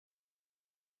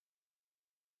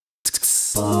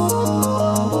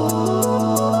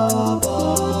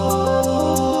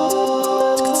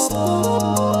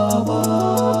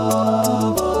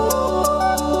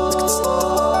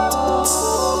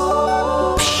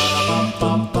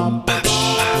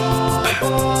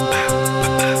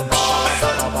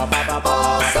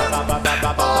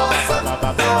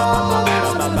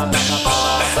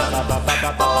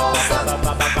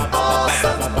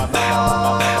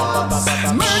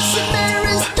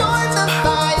Mercenaries join the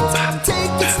fight,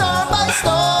 take it star by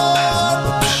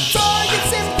star.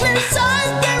 Targets in clear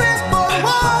sight, we're in for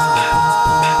war.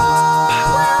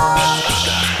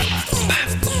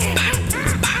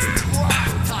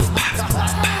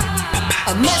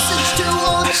 A message to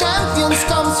all champions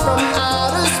comes from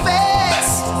outer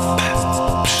space.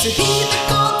 To heed the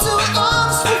call to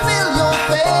arms, fulfill your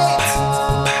fate.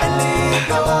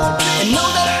 And know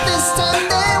that this time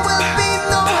there will be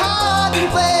no hiding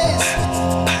place.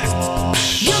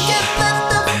 You can't let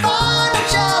the final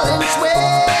challenge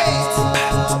wait.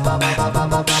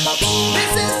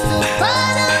 This is the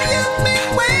battle you've been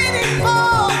waiting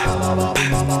for.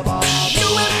 You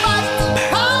will fight the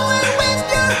power with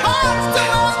your heart to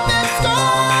walk the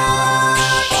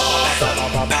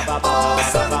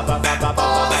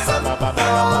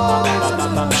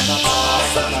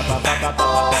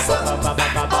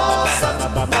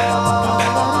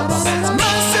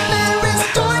Mercenaries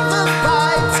join the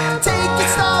fight, take it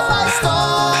star by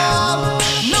star.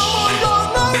 No more wrong,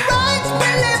 no right, we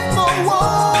live for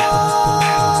war.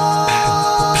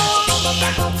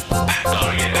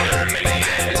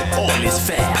 All is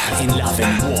fair in love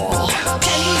and war.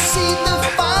 Can you see the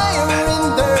fire in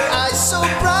their eyes so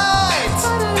bright?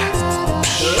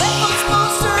 Rifles,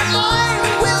 monster,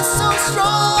 iron will so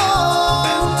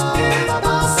strong.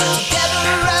 Together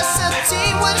as a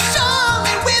team, we'll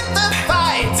surely win the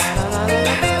fight.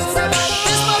 This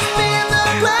must be the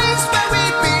place where we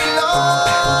belong.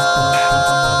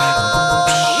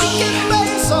 We can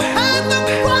raise our hand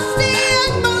across the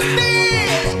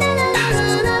atmosphere.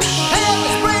 Hell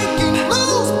is breaking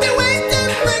loose, be waiting,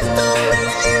 victory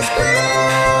is clear.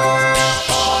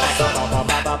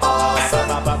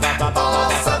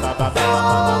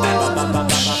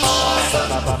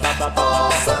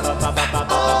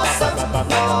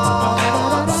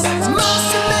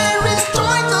 Mercenaries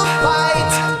join the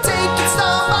fight, take it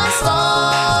star by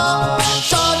star.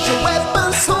 Charge your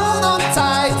weapons, hold on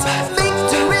tight.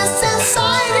 Victory's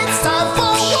inside, it's time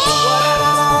for war.